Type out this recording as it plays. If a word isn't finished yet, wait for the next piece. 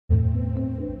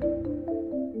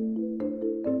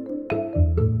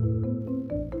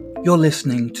You're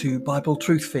listening to Bible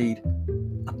Truth Feed,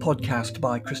 a podcast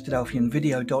by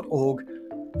Christadelphianvideo.org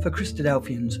for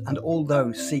Christadelphians and all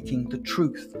those seeking the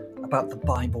truth about the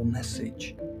Bible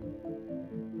message.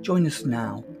 Join us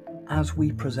now as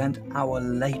we present our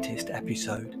latest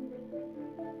episode.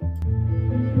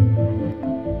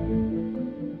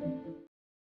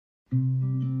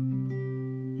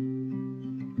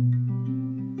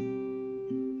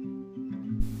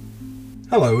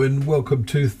 Hello and welcome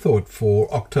to Thought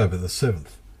for October the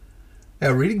 7th.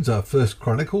 Our readings are 1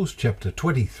 Chronicles chapter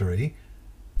 23,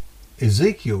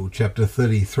 Ezekiel chapter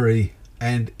 33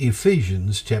 and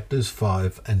Ephesians chapters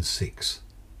 5 and 6.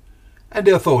 And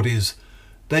our thought is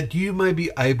that you may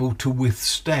be able to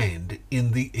withstand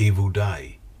in the evil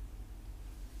day.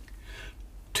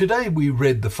 Today we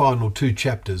read the final two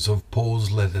chapters of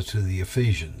Paul's letter to the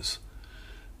Ephesians.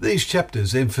 These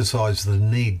chapters emphasize the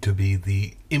need to be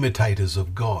the imitators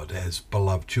of God as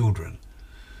beloved children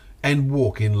and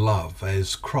walk in love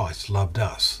as Christ loved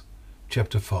us.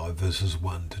 Chapter 5 verses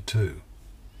 1 to 2.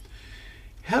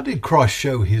 How did Christ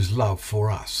show his love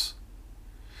for us?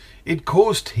 It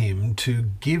caused him to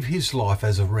give his life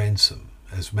as a ransom,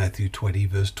 as Matthew 20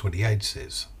 verse 28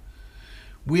 says.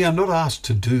 We are not asked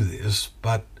to do this,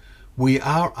 but we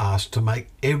are asked to make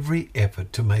every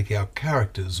effort to make our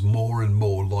characters more and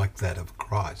more like that of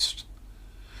Christ.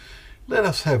 Let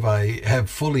us have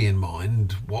fully in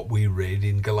mind what we read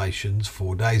in Galatians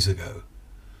 4 days ago.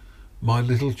 My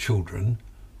little children,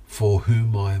 for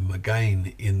whom I am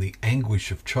again in the anguish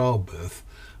of childbirth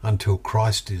until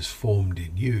Christ is formed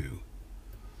in you.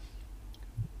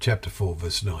 Chapter 4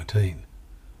 verse 19.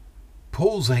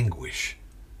 Paul's anguish,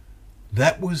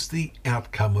 that was the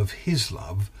outcome of his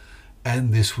love,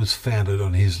 and this was founded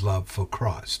on his love for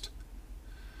Christ.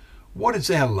 What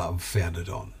is our love founded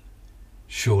on?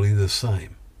 Surely the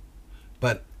same.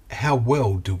 But how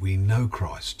well do we know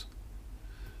Christ?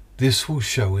 This will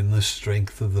show in the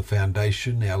strength of the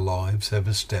foundation our lives have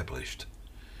established.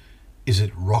 Is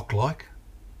it rock-like?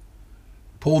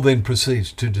 Paul then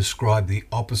proceeds to describe the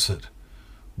opposite.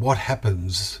 What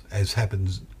happens, as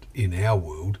happens in our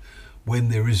world, when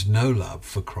there is no love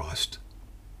for Christ?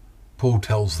 Paul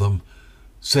tells them,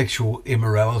 sexual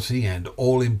immorality and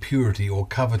all impurity or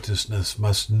covetousness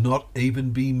must not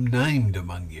even be named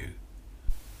among you.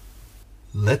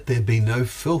 Let there be no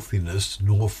filthiness,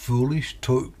 nor foolish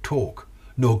talk,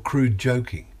 nor crude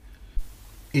joking.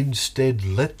 Instead,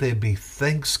 let there be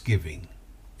thanksgiving.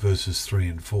 Verses 3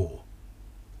 and 4.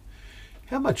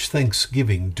 How much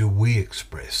thanksgiving do we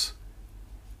express?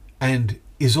 And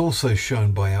is also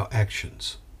shown by our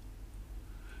actions?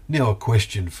 Now a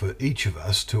question for each of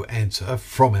us to answer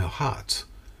from our hearts.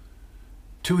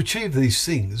 To achieve these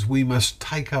things, we must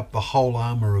take up the whole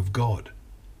armour of God.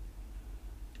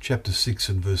 Chapter 6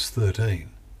 and verse 13.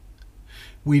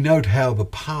 We note how the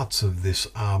parts of this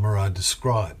armour are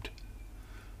described.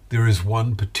 There is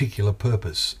one particular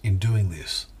purpose in doing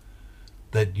this,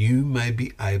 that you may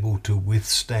be able to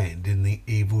withstand in the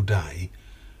evil day,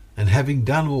 and having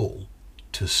done all,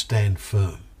 to stand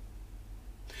firm.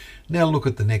 Now look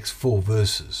at the next 4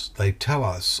 verses. They tell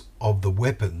us of the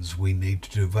weapons we need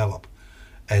to develop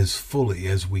as fully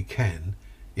as we can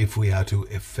if we are to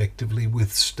effectively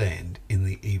withstand in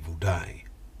the evil day.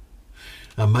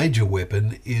 A major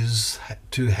weapon is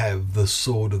to have the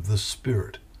sword of the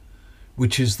Spirit,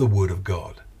 which is the Word of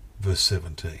God. Verse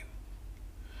 17.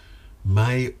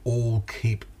 May all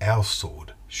keep our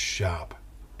sword sharp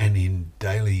and in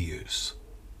daily use.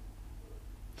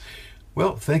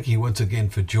 Well, thank you once again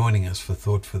for joining us for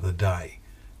Thought for the Day,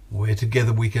 where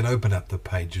together we can open up the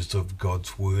pages of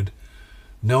God's Word,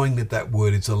 knowing that that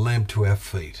Word is a lamp to our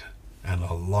feet and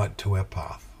a light to our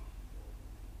path.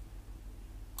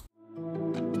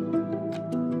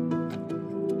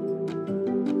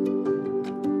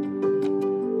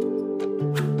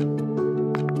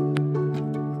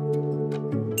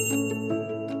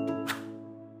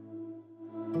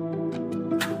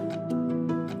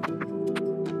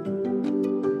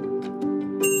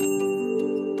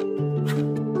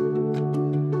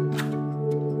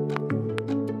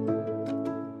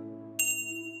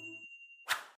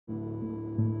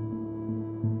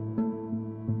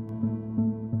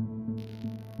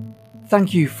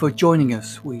 Thank you for joining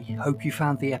us. We hope you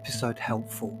found the episode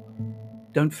helpful.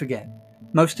 Don't forget,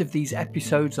 most of these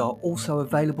episodes are also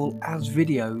available as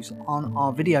videos on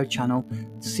our video channel,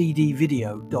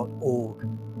 cdvideo.org.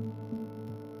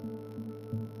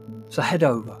 So head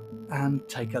over and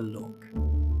take a look.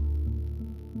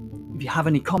 If you have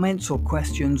any comments or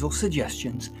questions or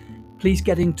suggestions, please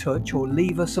get in touch or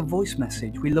leave us a voice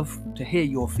message. We love to hear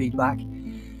your feedback.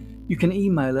 You can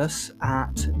email us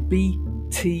at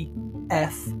btf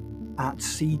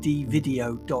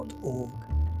cdvideo.org.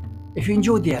 If you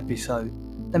enjoyed the episode,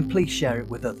 then please share it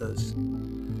with others.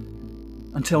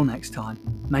 Until next time,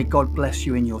 may God bless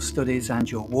you in your studies and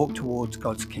your walk towards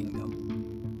God's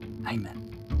kingdom. Amen.